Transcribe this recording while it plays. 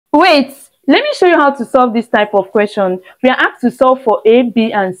Wait, let me show you how to solve this type of question. We are asked to solve for A,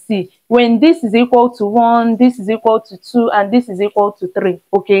 B, and C when this is equal to 1, this is equal to 2, and this is equal to 3.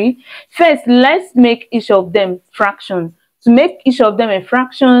 Okay, first let's make each of them fractions. To make each of them a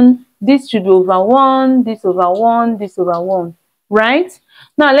fraction, this should be over 1, this over 1, this over 1, right?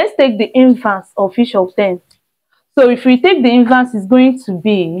 Now let's take the inverse of each of them. So if we take the inverse, it's going to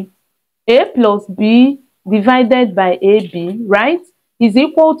be A plus B divided by AB, right, is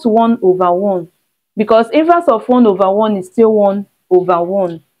equal to 1 over 1, because inverse of 1 over 1 is still 1 over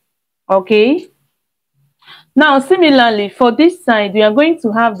 1. Okay, now similarly for this side, we are going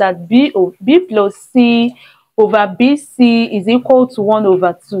to have that B plus C over BC is equal to 1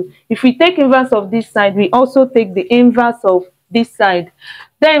 over 2. If we take inverse of this side, we also take the inverse of this side.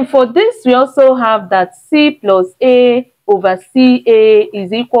 Then for this, we also have that C plus A over CA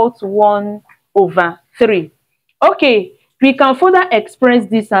is equal to 1 over 3. Okay, we can further express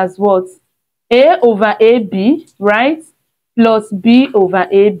this as what? A over AB, right, plus B over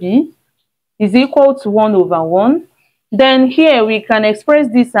AB is equal to 1 over 1. Then here we can express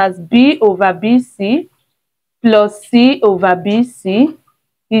this as B over BC plus C over BC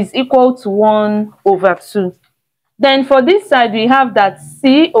is equal to 1 over 2. Then for this side, we have that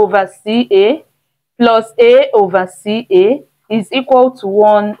C over CA plus A over CA is equal to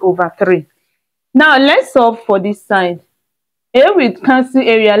 1 over 3. Now let's solve for this side. A will cancel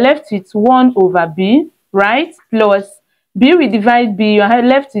A, we are left with 1 over B, right, plus B will divide B, you are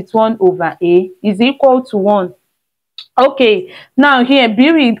left with 1 over A is equal to 1. Okay, now here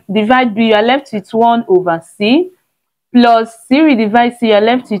B will divide B, you are left with 1 over C, plus C will divide C, you are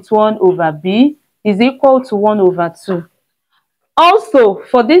left with 1 over B is equal to 1 over 2. Also,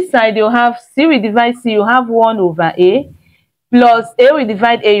 for this side, you have C will divide C, you have 1 over A, plus A will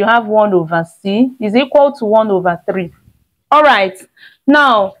divide A, you have 1 over C is equal to 1 over 3. All right,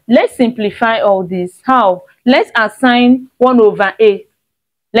 now let's simplify all this. How? Let's assign 1 over A.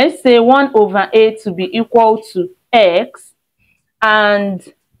 Let's say 1 over A to be equal to X and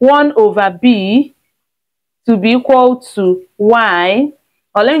 1 over B to be equal to Y.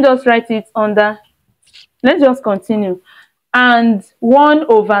 Or let me just write it under, let's just continue. And 1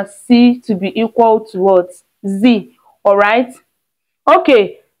 over C to be equal to what? Z. All right.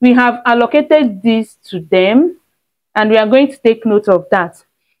 Okay, we have allocated this to them, and we are going to take note of that.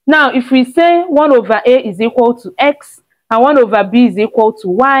 Now, if we say 1 over A is equal to X, and 1 over B is equal to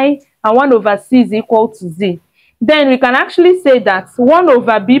Y, and 1 over C is equal to Z, then we can actually say that 1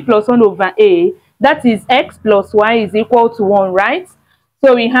 over B plus 1 over A, that is X plus Y is equal to 1, right?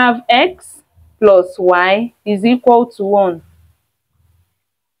 So we have X plus Y is equal to 1.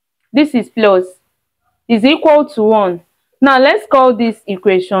 This is plus, is equal to 1. Now let's call this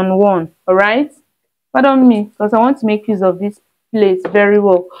equation 1, all right? Pardon me, because I want to make use of this place very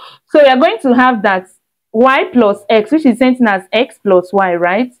well. So we are going to have that Y plus X, which is something as X plus Y,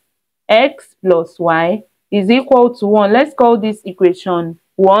 right? X plus Y is equal to 1. Let's call this equation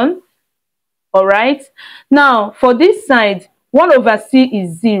 1, all right? Now, for this side, 1 over C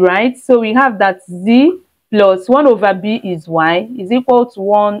is Z, right? So we have that Z plus 1 over B is Y is equal to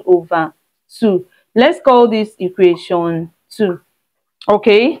 1 over 2. Let's call this equation 2,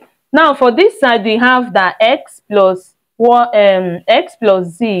 okay? Now for this side, we have that X plus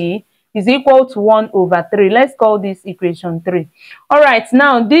Z is equal to 1 over 3. Let's call this equation 3. All right,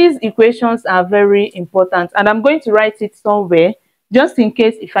 now these equations are very important, and I'm going to write it somewhere just in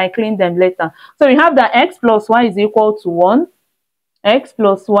case if I clean them later. So we have that X plus Y is equal to 1, X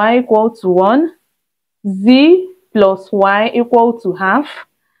plus Y equal to 1, Z plus Y equal to half,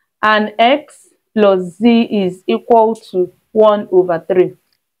 and X plus Z is equal to 1 over 3.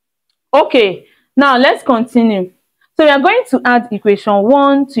 Okay, now let's continue. So we are going to add equation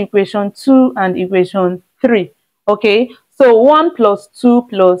 1 to equation 2 and equation 3. Okay, so 1 plus 2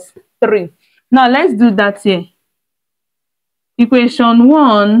 plus 3. Now let's do that here. Equation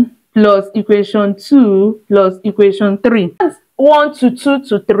 1 plus equation 2 plus equation 3. 1 to 2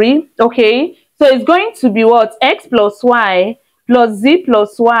 to 3. Okay, so it's going to be what? X plus Y plus Z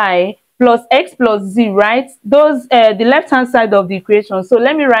plus Y plus X plus Z, right? Those the left hand side of the equation. So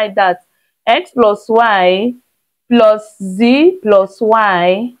let me write that. X plus Y plus Z plus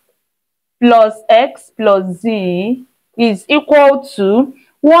Y plus X plus Z is equal to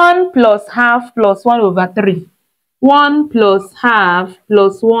 1 plus half plus 1 over 3. 1 plus half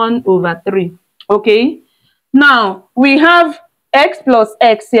plus 1 over 3. Okay, now we have X plus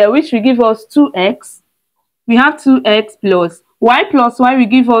X here, which will give us 2X. We have 2X plus Y plus Y will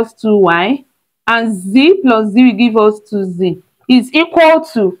give us 2Y, and Z plus Z will give us 2Z is equal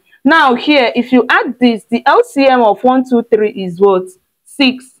to, now here if you add this, the LCM of 1, 2, 3 is what?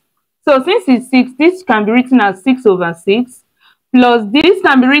 6. So since it's 6, this can be written as 6 over 6, plus this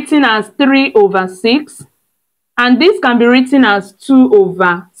can be written as 3 over 6, and this can be written as 2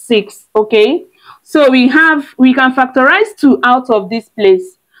 over 6. Okay, so we can factorize 2 out of this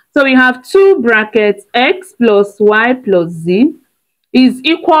place. So we have 2 brackets x plus y plus z is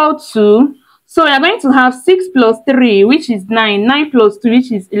equal to, so we are going to have 6 plus 3, which is 9, 9 plus 2,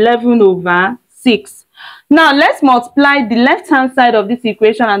 which is 11 over 6. Now let's multiply the left hand side of this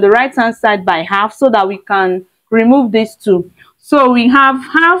equation and the right hand side by half so that we can remove these two. So we have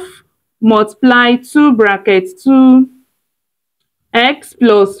half multiply 2 brackets 2 x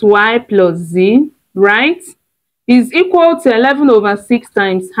plus y plus z, right, is equal to 11 over 6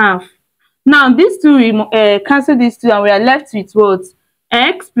 times half. Now these two, we cancel these two and we are left with what?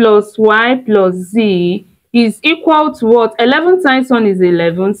 X plus y plus z is equal to what? 11 times 1 is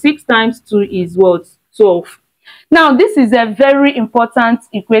 11, 6 times 2 is what? 12. Now this is a very important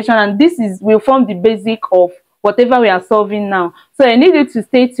equation, and this will form the basic of whatever we are solving now. So I need you to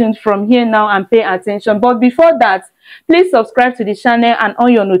stay tuned from here now and pay attention. But before that, please subscribe to the channel and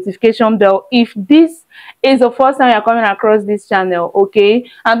on your notification bell if this is the first time you are coming across this channel.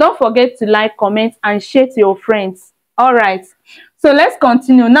 Okay, and don't forget to like, comment and share to your friends. All right, so let's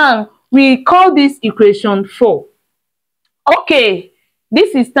continue. Now we call this equation 4. Okay,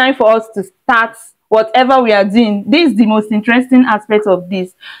 this is time for us to start whatever we are doing. This is the most interesting aspect of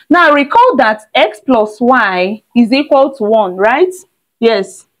this. Now recall that x plus y is equal to 1, right?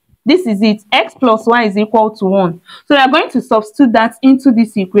 Yes, this is it. X plus y is equal to 1. So we are going to substitute that into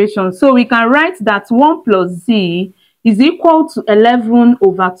this equation. So we can write that 1 plus z is equal to 11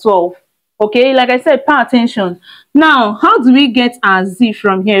 over 12. Okay, like I said, pay attention. Now, how do we get our z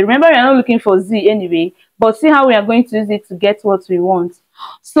from here? Remember, we are not looking for z anyway, but see how we are going to use it to get what we want.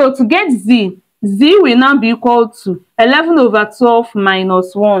 So to get z will now be equal to 11 over 12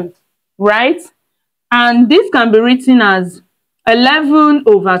 minus 1, right? And this can be written as 11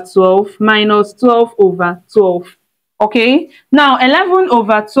 over 12 minus 12 over 12. Okay, now 11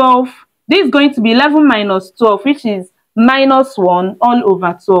 over 12, this is going to be 11 minus 12, which is minus 1 all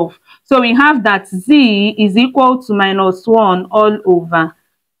over 12. So we have that z is equal to minus 1 all over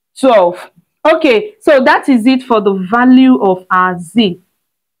 12. Okay, so that is it for the value of our z.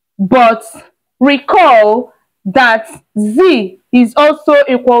 But recall that z is also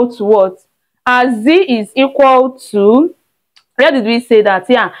equal to what? As z is equal to, where did we say that?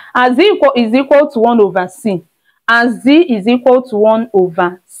 Yeah, as z is equal to 1 over c. As z is equal to 1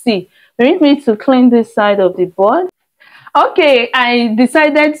 over c. We need to clean this side of the board. Okay, I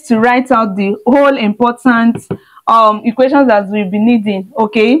decided to write out the whole important equations that we'll be needing.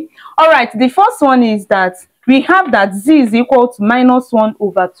 Okay, all right, the first one is that we have that z is equal to minus 1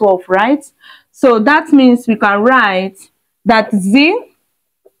 over 12, right? So that means we can write that z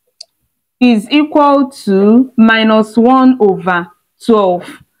is equal to minus 1 over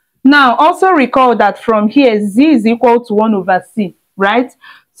 12. Now also recall that from here z is equal to 1 over c, right?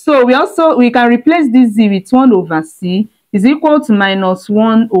 So we can replace this z with 1 over c is equal to minus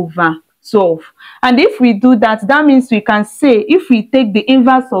 1 over 12. And if we do that, that means we can say, if we take the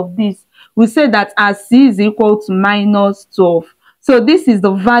inverse of this, we say that our c is equal to minus 12. So this is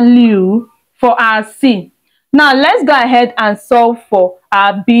the value for our c. Now let's go ahead and solve for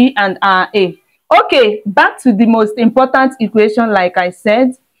our b and our a. Okay, back to the most important equation, like I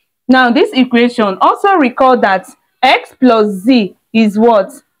said. Now this equation, also recall that x plus z is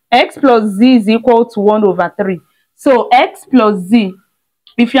what? X plus z is equal to 1 over 3. So x plus z,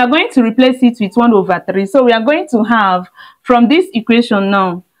 if you are going to replace it with 1 over 3, so we are going to have from this equation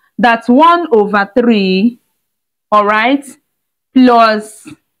now that 1 over 3, all right, plus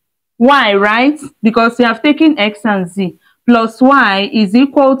y, right, because we have taken x and z, plus y is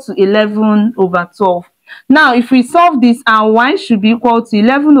equal to 11 over 12. Now if we solve this, our y should be equal to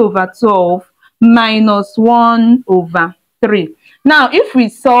 11 over 12 minus 1 over 3. Now if we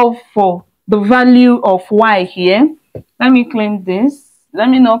solve for the value of y here, let me clean this. Let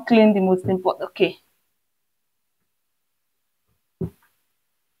me not clean the most important. Okay.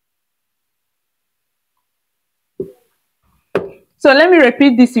 So let me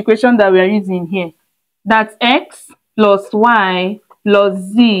repeat this equation that we are using here. That x plus y plus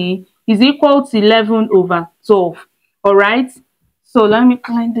z is equal to 11 over 12. All right. So let me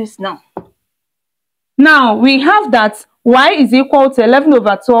clean this now. Now we have that y is equal to 11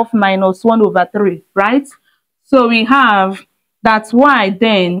 over 12 minus 1 over 3, right? So we have that y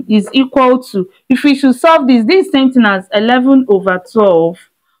then is equal to, if we should solve this, this is same thing as 11 over 12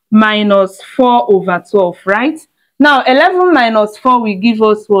 minus 4 over 12, right? Now 11 minus 4 will give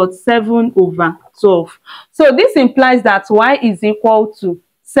us what? 7 over 12. So this implies that y is equal to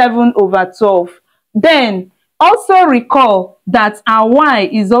 7 over 12. Then also recall that our y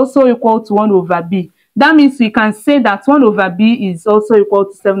is also equal to 1 over b. That means we can say that 1 over b is also equal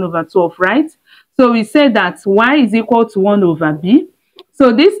to 7 over 12, right? So we say that y is equal to 1 over b.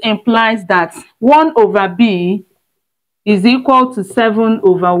 So this implies that 1 over b is equal to 7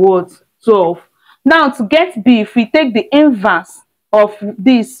 over what? 12. Now to get b, if we take the inverse of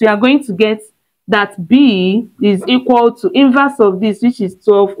this, we are going to get that b is equal to inverse of this, which is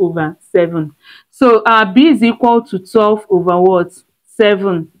 12 over 7. So our b is equal to 12 over what?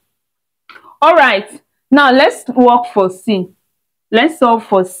 7. All right, now let's work for c. Let's solve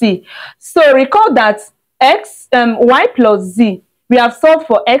for c. So recall that y plus z, we have solved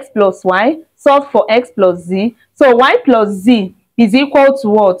for x plus y, solved for x plus z. So y plus z is equal to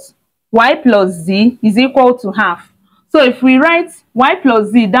what? Y plus z is equal to half. So if we write y plus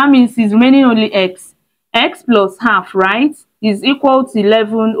z, that means it's remaining only x. X plus half, right, is equal to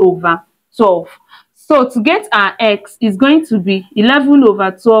 11 over 12. So to get our x is going to be 11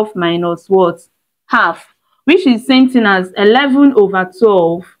 over 12 minus what? Half, which is same thing as 11 over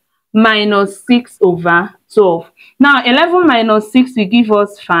 12 minus 6 over 12. Now 11 minus 6 will give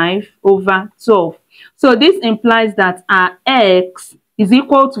us 5 over 12. So this implies that our x is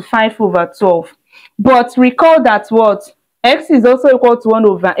equal to 5 over 12. But recall that what? X is also equal to 1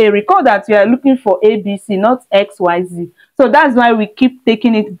 over a. Recall that we are looking for a, b, c, not x, y, z. So that's why we keep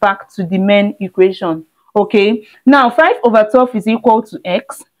taking it back to the main equation. Okay, now 5 over 12 is equal to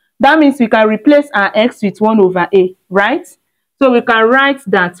x. That means we can replace our x with 1 over a, right? So we can write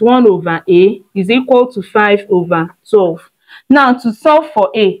that 1 over a is equal to 5 over 12. Now to solve for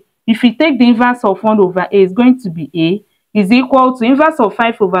a, if we take the inverse of 1 over a, is going to be a is equal to inverse of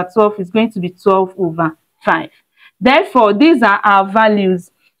 5 over 12 is going to be 12 over 5. Therefore, these are our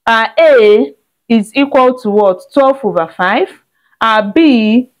values. Our a is equal to what? 12 over 5. Our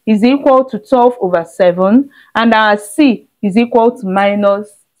b is equal to 12 over 7. And our c is equal to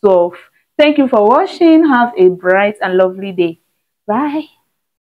minus 12. Thank you for watching. Have a bright and lovely day. Bye.